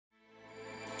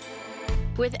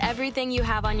With everything you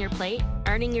have on your plate,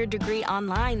 earning your degree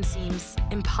online seems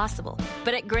impossible.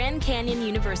 But at Grand Canyon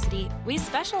University, we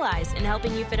specialize in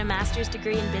helping you fit a master's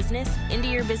degree in business into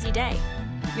your busy day.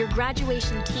 Your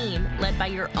graduation team, led by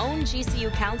your own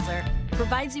GCU counselor,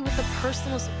 provides you with the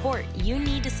personal support you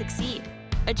need to succeed.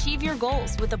 Achieve your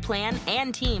goals with a plan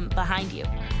and team behind you.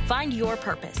 Find your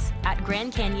purpose at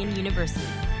Grand Canyon University.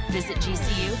 Visit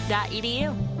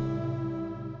gcu.edu.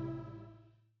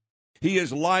 He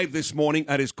is live this morning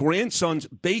at his grandson's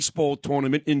baseball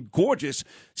tournament in gorgeous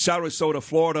Sarasota,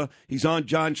 Florida. He's on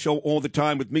John's show all the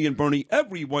time with me and Bernie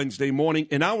every Wednesday morning.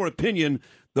 In our opinion,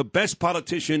 the best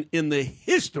politician in the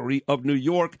history of New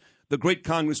York, the great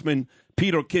Congressman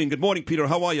Peter King. Good morning, Peter.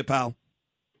 How are you, pal?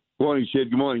 Good morning,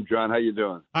 Sid. Good morning, John. How you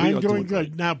doing? I'm doing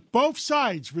good. Now, both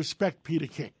sides respect Peter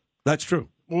King. That's true.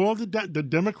 All the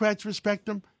Democrats respect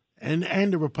him,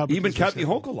 and the Republicans. Even Kathy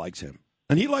Hochul likes him.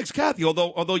 And he likes Kathy,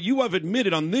 although you have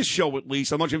admitted on this show, at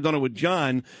least, how much you've done it with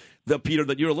John, Peter,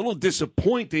 that you're a little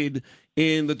disappointed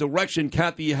in the direction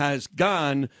Kathy has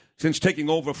gone since taking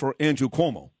over for Andrew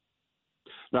Cuomo.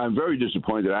 No, I'm very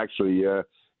disappointed, actually.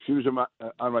 She was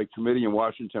on my committee in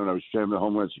Washington when I was chairman of the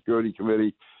Homeland Security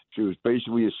Committee. She was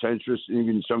basically a centrist, even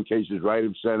in some cases right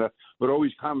of center, but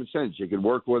always common sense. You could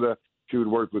work with her. She would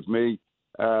work with me.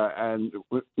 And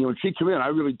when she came in, I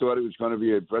really thought it was going to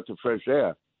be a breath of fresh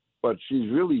air. But she's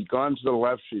really gone to the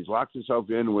left. She's locked herself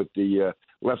in with the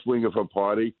left wing of her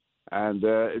party, and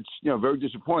it's very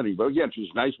disappointing. But again, she's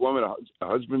a nice woman. Her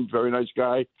husband's a very nice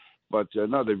guy. But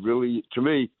no, they really, to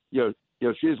me, she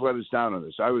has let us down on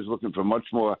this. I was looking for much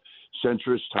more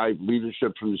centrist type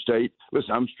leadership from the state.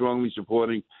 Listen, I'm strongly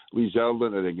supporting Lee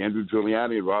Zeldin. I think Andrew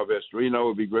Giuliani and Rob Astorino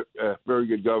would be very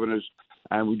good governors.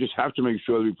 And we just have to make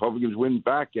sure the Republicans win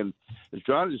back. And as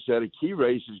John has said, key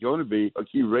races are going to be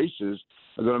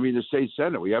the state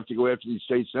Senate. We have to go after these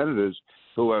state senators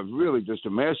who have really just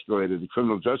emasculated the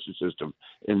criminal justice system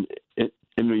in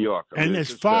New York. And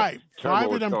there's five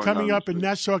of them coming up in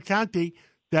Nassau County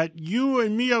that you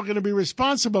and me are going to be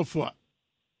responsible for.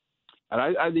 And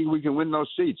I think we can win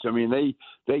those seats. I mean,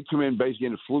 they come in basically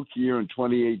in a fluke year in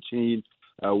 2018.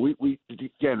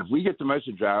 If we get the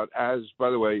message out, as, by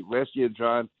the way, last year,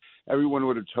 John, everyone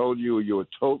would have told you were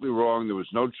totally wrong. There was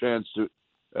no chance to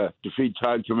defeat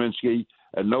Todd Kaminsky,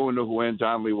 and no one knew who Ann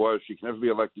Donnelly was. She can never be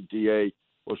elected DA.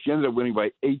 Well, she ended up winning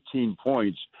by 18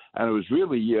 points, and it was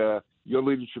really your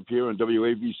leadership here on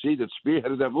WABC that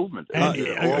spearheaded that movement.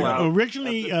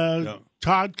 Originally,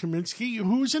 Todd Kaminsky,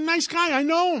 who's a nice guy, I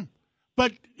know him.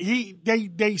 But they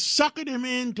suckered him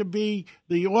in to be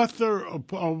the author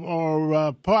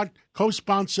or part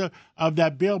co-sponsor of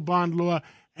that bail bond law,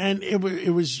 and it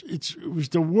was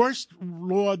the worst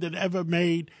law that ever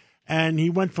made. And he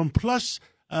went from plus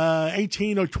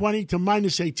 18 or 20 to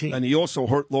minus 18. And he also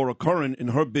hurt Laura Curran in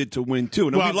her bid to win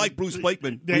too. Now, we like Bruce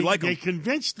Blakeman. We like him. They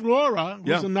convinced Laura,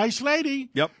 who's a nice lady.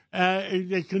 Yep.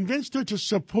 They convinced her to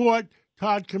support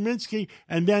Todd Kaminsky,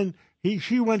 and then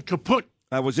she went kaput.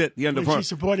 That was it. The end of her. She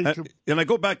supported. And I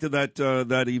go back to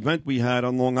that event we had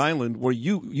on Long Island where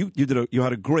you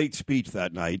had a great speech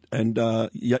that night, and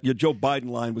your Joe Biden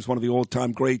line was one of the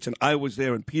all-time greats, and I was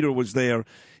there, and Peter was there,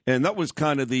 and that was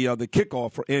kind of the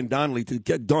kickoff for Ann Donnelly to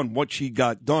get done what she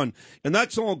got done, and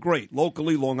that's all great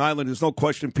locally. Long Island, there's no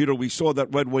question, Peter. We saw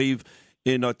that red wave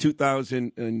in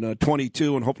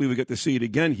 2022, and hopefully we get to see it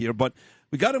again here, but.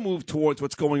 We got to move towards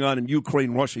what's going on in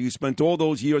Ukraine, Russia. You spent all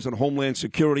those years on Homeland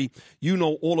Security. You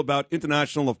know all about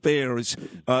international affairs.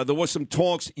 There was some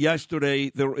talks yesterday.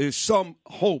 There is some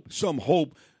hope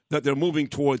that they're moving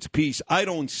towards peace. I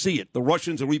don't see it. The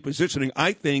Russians are repositioning,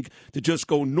 I think, to just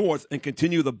go north and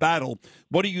continue the battle.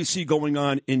 What do you see going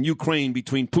on in Ukraine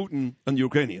between Putin and the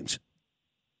Ukrainians?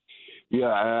 Yeah,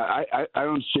 I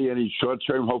don't see any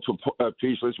short-term hope for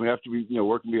peace. Listen, we have to be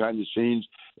working behind the scenes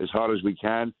as hard as we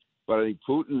can. But I think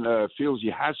Putin feels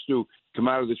he has to come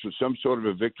out of this with some sort of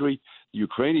a victory. The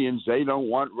Ukrainians, they don't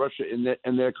want Russia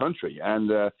in their country. And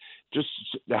just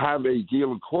to have a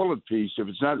deal and call it peace, if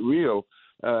it's not real,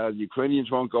 the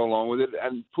Ukrainians won't go along with it.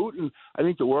 And Putin, I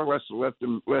think the world has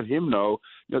to let him know,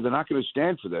 they're not going to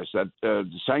stand for this, that the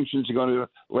sanctions are going to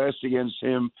last against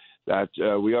him, that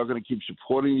we are going to keep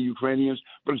supporting the Ukrainians.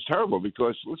 But it's terrible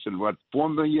because, listen, 4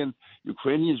 million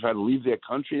Ukrainians have had to leave their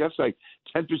country? That's like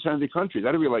 10% of the country.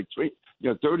 That would be like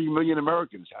 30 million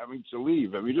Americans having to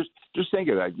leave. I mean, just think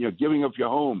of that, giving up your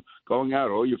home, going out,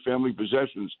 all your family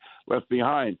possessions left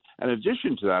behind. And in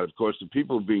addition to that, of course, the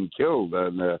people being killed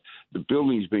and the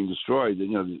buildings being destroyed,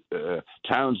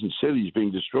 towns and cities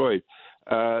being destroyed.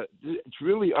 It's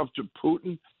really up to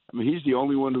Putin. I mean, he's the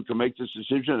only one who can make this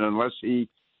decision unless he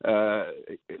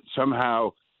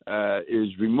somehow is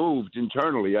removed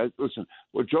internally. Listen,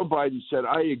 what Joe Biden said,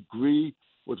 I agree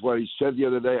with what he said the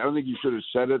other day. I don't think he should have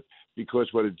said it, because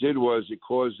what it did was it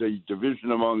caused a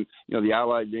division among the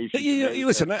allied nations.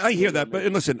 Listen, I hear that, but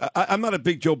listen, I'm not a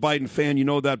big Joe Biden fan. You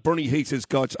know that. Bernie hates his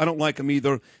guts. I don't like him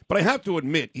either. But I have to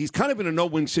admit, he's kind of in a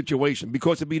no-win situation,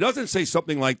 because if he doesn't say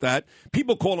something like that,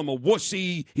 people call him a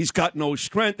wussy. He's got no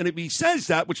strength. And if he says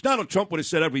that, which Donald Trump would have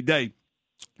said every day,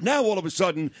 now all of a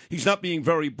sudden he's not being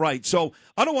very bright. So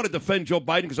I don't want to defend Joe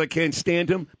Biden because I can't stand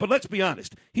him. But let's be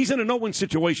honest, he's in a no-win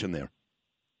situation there.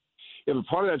 Yeah, but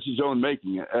part of that's his own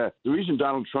making. The reason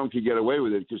Donald Trump could get away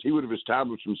with it because he would have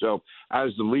established himself as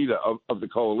the leader of the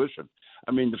coalition.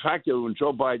 I mean, the fact that when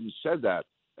Joe Biden said that,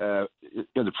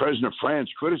 the president of France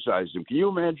criticized him. Can you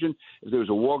imagine if there was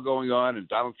a war going on and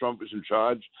Donald Trump was in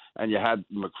charge and you had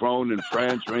Macron in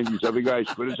France or any of these other guys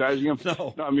criticizing him?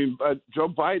 No, I mean, Joe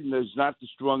Biden is not the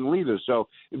strong leader. So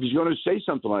if he's going to say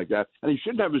something like that, and he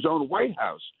shouldn't have his own White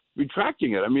House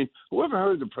retracting it. I mean, whoever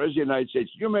heard the president of the United States?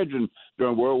 Can you imagine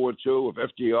during World War II, if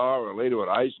FDR or later with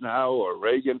Eisenhower or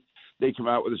Reagan, they come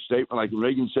out with a statement like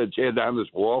Reagan said, tear down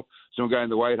this wall. Some guy in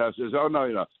the White House says, oh,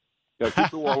 no,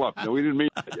 keep the wall up. We didn't mean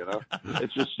that,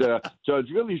 It's just, so it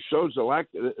really shows the lack.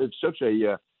 It's such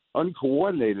a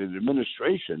uncoordinated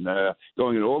administration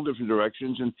going in all different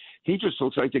directions. And he just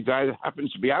looks like the guy that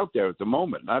happens to be out there at the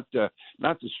moment, not the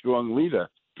strong leader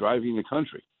driving the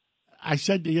country. I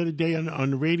said the other day on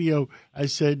the radio, I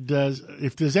said,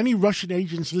 if there's any Russian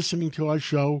agents listening to our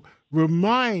show,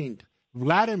 remind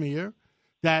Vladimir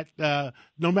that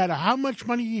no matter how much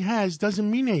money he has, doesn't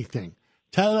mean anything.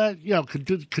 Tell that,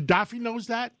 Gaddafi knows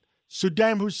that.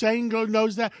 Saddam Hussein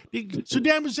knows that.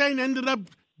 Saddam Hussein ended up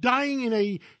dying in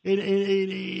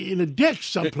a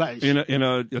ditch someplace. In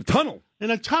a tunnel. In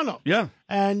a tunnel. Yeah.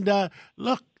 And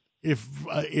look, if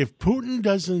Putin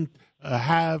doesn't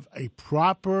have a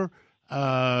proper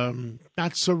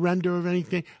not surrender of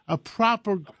anything, a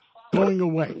proper going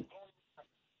away.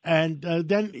 And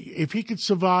then if he could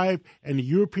survive and the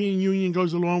European Union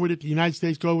goes along with it, the United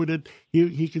States go with it,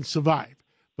 he can survive.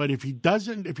 But if he does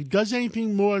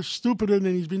anything more stupider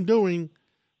than he's been doing,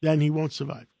 then he won't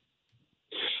survive.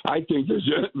 I think there's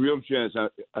a real chance.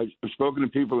 I've spoken to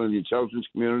people in the intelligence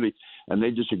community, and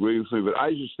they disagree with me, but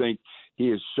I just think he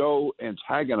has so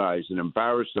antagonized and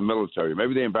embarrassed the military.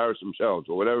 Maybe they embarrass themselves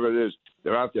or whatever it is.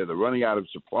 They're out there. They're running out of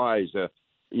supplies. The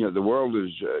world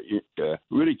is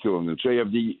ridiculing them. So you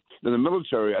have the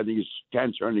military, I think,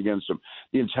 can turn against them.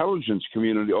 The intelligence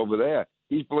community over there,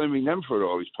 he's blaming them for it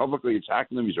all. He's publicly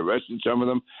attacking them. He's arresting some of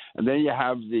them. And then you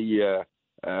have the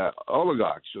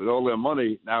oligarchs with all their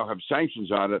money now have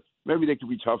sanctions on it. Maybe they could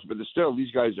be tough, but still,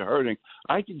 these guys are hurting.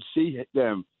 I can see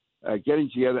them getting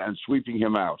together and sweeping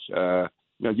him out,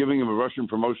 giving him a Russian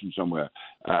promotion somewhere.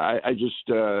 I just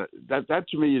that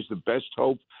to me is the best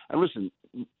hope. And listen,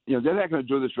 they're not going to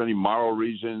do this for any moral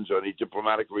reasons or any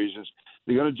diplomatic reasons.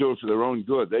 They're going to do it for their own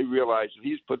good. They realize that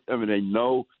he's put them in a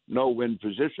no-win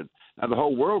position. Now, the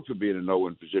whole world could be in a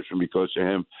no-win position because of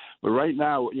him. But right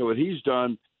now, what he's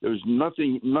done, there's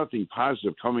nothing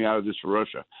positive coming out of this for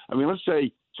Russia. I mean, let's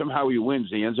say somehow he wins.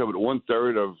 He ends up with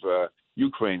 1/3 of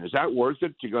Ukraine. Is that worth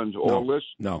it to go into all this?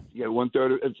 No. Yeah,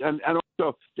 1/3. And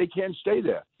also, they can't stay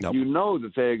there. No. You know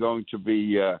that they're going to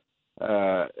be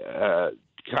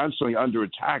constantly under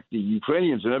attack. The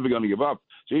Ukrainians are never going to give up.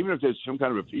 So even if there's some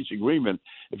kind of a peace agreement,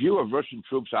 if you have Russian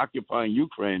troops occupying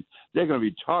Ukraine, they're going to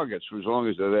be targets for as long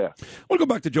as they're there. We'll go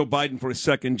back to Joe Biden for a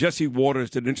second. Jesse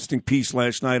Waters did an interesting piece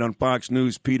last night on Fox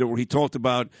News, Peter, where he talked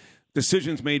about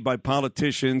decisions made by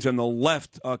politicians and the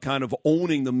left kind of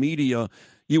owning the media.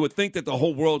 You would think that the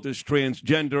whole world is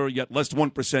transgender, yet less than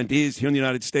 1% is here in the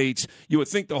United States. You would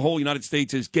think the whole United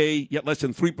States is gay, yet less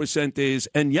than 3% is.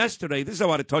 And yesterday, this is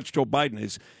how out of touch Joe Biden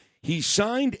is, he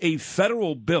signed a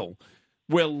federal bill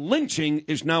where lynching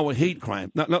is now a hate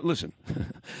crime. Now listen,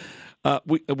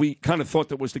 we kind of thought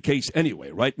that was the case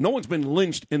anyway, right? No one's been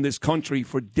lynched in this country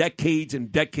for decades and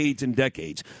decades and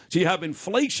decades. So you have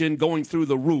inflation going through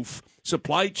the roof,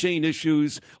 supply chain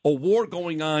issues, a war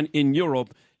going on in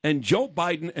Europe, and Joe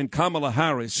Biden and Kamala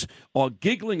Harris are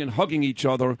giggling and hugging each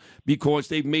other because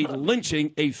they've made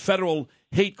lynching a federal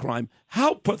hate crime.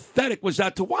 How pathetic was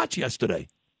that to watch yesterday?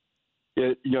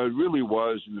 It really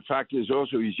was. And the fact is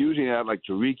also he's using that like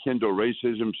to rekindle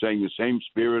racism, saying the same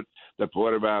spirit that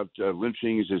brought about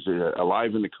lynchings is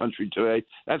alive in the country today.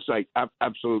 That's like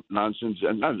absolute nonsense.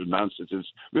 And not nonsense. It's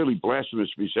really blasphemous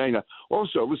to be saying that.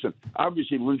 Also, listen,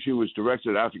 obviously lynching was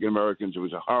directed at African Americans. It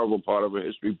was a horrible part of our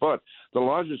history. But the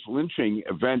largest lynching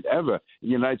event ever in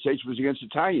the United States was against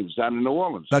Italians down in New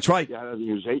Orleans. That's right. Yeah, I think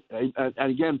it was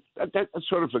and again, that's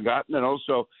sort of forgotten. And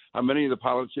also how many of the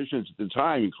politicians at the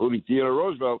time, including Theodore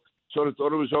Roosevelt sort of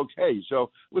thought it was okay.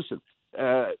 So listen,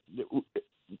 times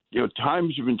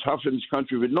have been tough in this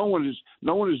country, but no one has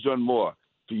done more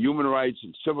for human rights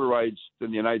and civil rights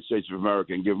than the United States of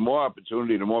America, and give more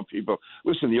opportunity to more people.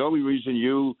 Listen, the only reason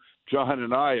you, John,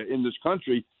 and I are in this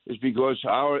country is because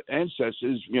our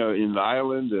ancestors, in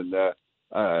Ireland and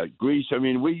Greece. I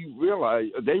mean,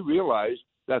 they realized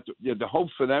that the hope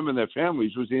for them and their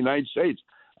families was the United States.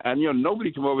 And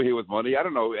nobody come over here with money. I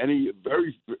don't know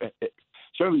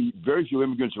certainly very few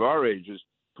immigrants of our ages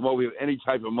come over here with any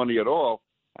type of money at all.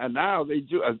 And now they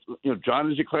do.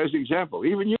 John is a classic example.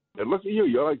 Even you. Look at you.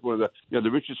 You're like one of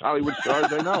the richest Hollywood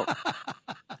stars I know.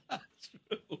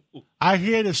 I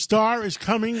hear the star is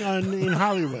coming in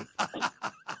Hollywood.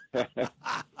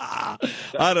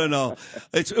 I don't know.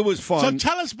 It was fun. So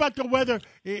tell us about the weather.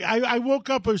 I woke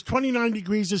up, it was 29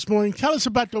 degrees this morning. Tell us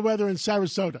about the weather in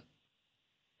Sarasota.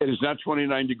 It is not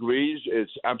 29 degrees.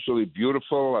 It's absolutely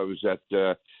beautiful. I was at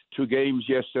 2 games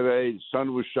yesterday. The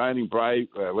sun was shining bright.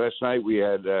 Last night we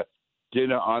had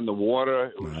dinner on the water.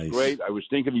 It was great. I was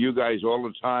thinking of you guys all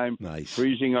the time. Nice.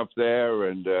 Freezing up there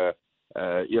and,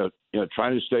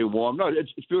 trying to stay warm. No,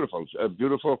 it's beautiful. It's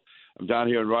beautiful. I'm down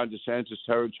here in Ron DeSantis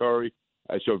territory.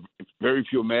 I saw very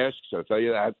few masks. I'll tell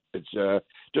you that. It's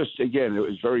just, again, it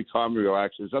was very calm and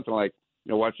relaxed. It's nothing like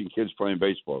watching kids playing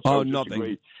baseball. So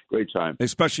nothing. Great time.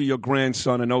 Especially your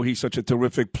grandson. I know he's such a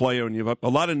terrific player, and you have a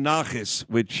lot of nachas,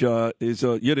 which is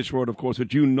a Yiddish word, of course, but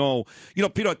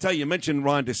Peter, I'll tell you, you mentioned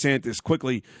Ron DeSantis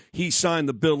quickly. He signed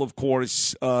the bill, of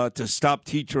course, to stop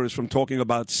teachers from talking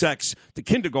about sex to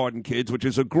kindergarten kids, which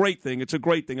is a great thing. It's a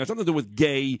great thing. It has nothing to do with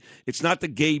gay. It's not the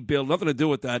gay bill. Nothing to do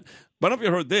with that. But I don't know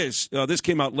if you heard this. This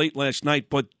came out late last night,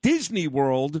 but Disney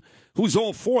World, who's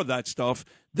all for that stuff,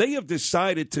 they have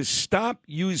decided to stop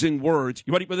using words,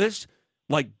 you ready for this?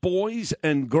 Like boys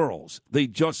and girls. They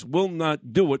just will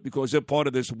not do it because they're part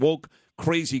of this woke,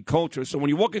 crazy culture. So when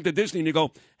you walk into Disney and you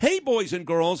go, hey, boys and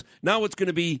girls, now it's going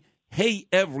to be, hey,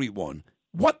 everyone.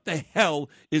 What the hell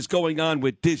is going on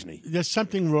with Disney? There's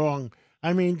something wrong.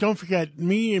 I mean, don't forget,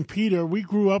 me and Peter, we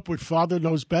grew up with Father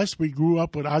Knows Best. We grew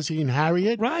up with Ozzie and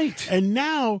Harriet. Right. And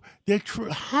now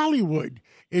Hollywood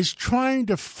is trying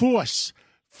to force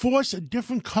a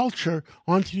different culture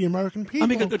onto the American people. I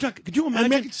mean, could you imagine?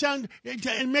 And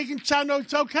make it sound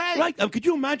it's okay. Right. Could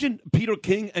you imagine Peter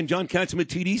King and John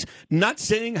Catsimatidis not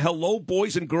saying hello,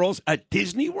 boys and girls, at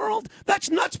Disney World?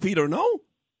 That's nuts, Peter, no?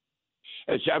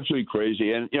 It's absolutely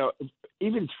crazy. And,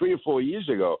 even 3 or 4 years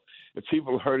ago, if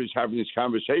people heard us having this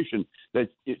conversation, that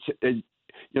they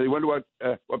wonder what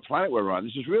planet we're on.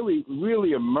 This has really,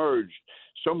 really emerged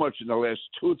so much in the last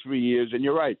 2 or 3 years. And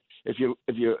you're right. If you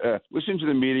listen to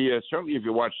the media, certainly if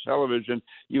you watch television,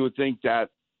 you would think that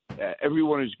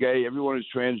everyone is gay, everyone is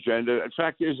transgender. In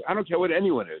fact, I don't care what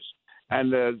anyone is.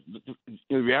 And the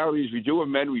reality is we do have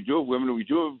men, we do have women, we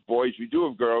do have boys, we do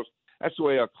have girls. That's the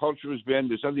way our culture has been.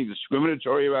 There's nothing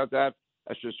discriminatory about that.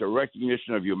 That's just a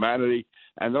recognition of humanity.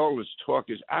 And all this talk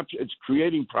is it's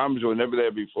creating problems that were never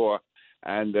there before.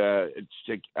 And I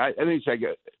think it's like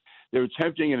they're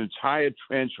attempting an entire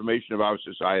transformation of our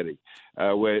society,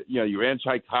 where you're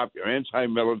anti-cop, you're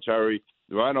anti-military.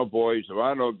 There are no boys, there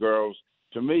are no girls.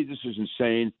 To me, this is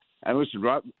insane. And listen,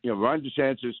 Ron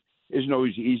DeSantis isn't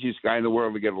always the easiest guy in the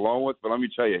world to get along with, but let me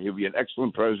tell you, he'll be an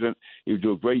excellent president. He's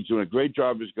doing a great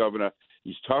job as governor.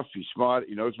 He's tough, he's smart,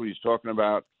 he knows what he's talking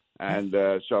about. And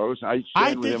so, listen,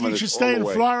 I think he should stay in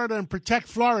Florida and protect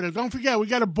Florida. Don't forget, we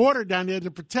got a border down there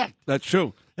to protect. That's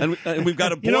true. And we've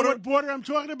got a border. You know what border I'm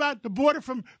talking about? The border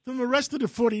from the rest of the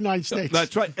 49 states.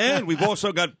 That's right. And we've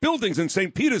also got buildings in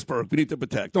St. Petersburg we need to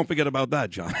protect. Don't forget about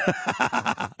that, John.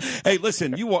 Hey,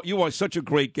 listen, you are such a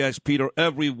great guest, Peter,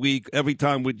 every week, every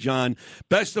time with John.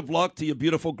 Best of luck to your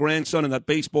beautiful grandson in that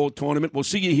baseball tournament. We'll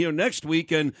see you here next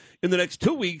week and in the next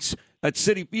 2 weeks at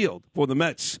Citi Field for the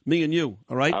Mets, me and you,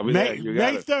 all right? May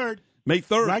 3rd. May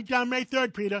 3rd. Write down May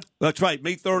 3rd, Peter. That's right.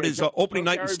 May 3rd is opening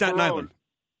night in Staten Island.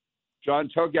 John,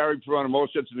 tell Gary Perron I'm all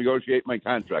set to negotiate my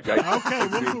contract. Okay,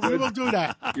 we will do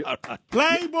that.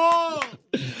 Play ball!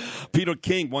 Peter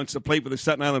King wants to play for the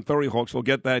Staten Island Ferry Hawks. We'll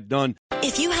get that done.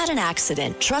 If you had an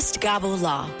accident, trust Gabo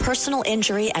Law, personal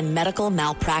injury and medical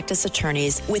malpractice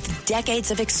attorneys with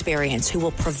decades of experience who will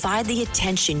provide the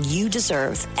attention you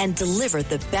deserve and deliver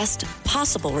the best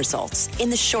possible results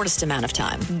in the shortest amount of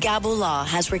time. Gabo Law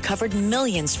has recovered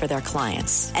millions for their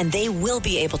clients, and they will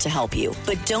be able to help you.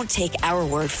 But don't take our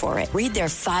word for it. Read their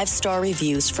 5-star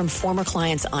reviews from former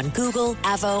clients on Google,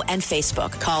 Avo, and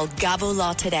Facebook. Call Gabo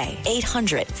Law today,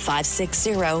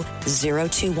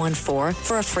 800-560-0214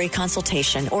 for a free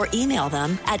consultation, or email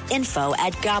them at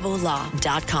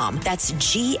info@gabolaw.com. That's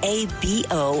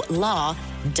GABO Law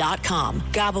GaboLaw.com.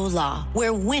 Gabo Law,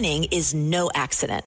 where winning is no accident.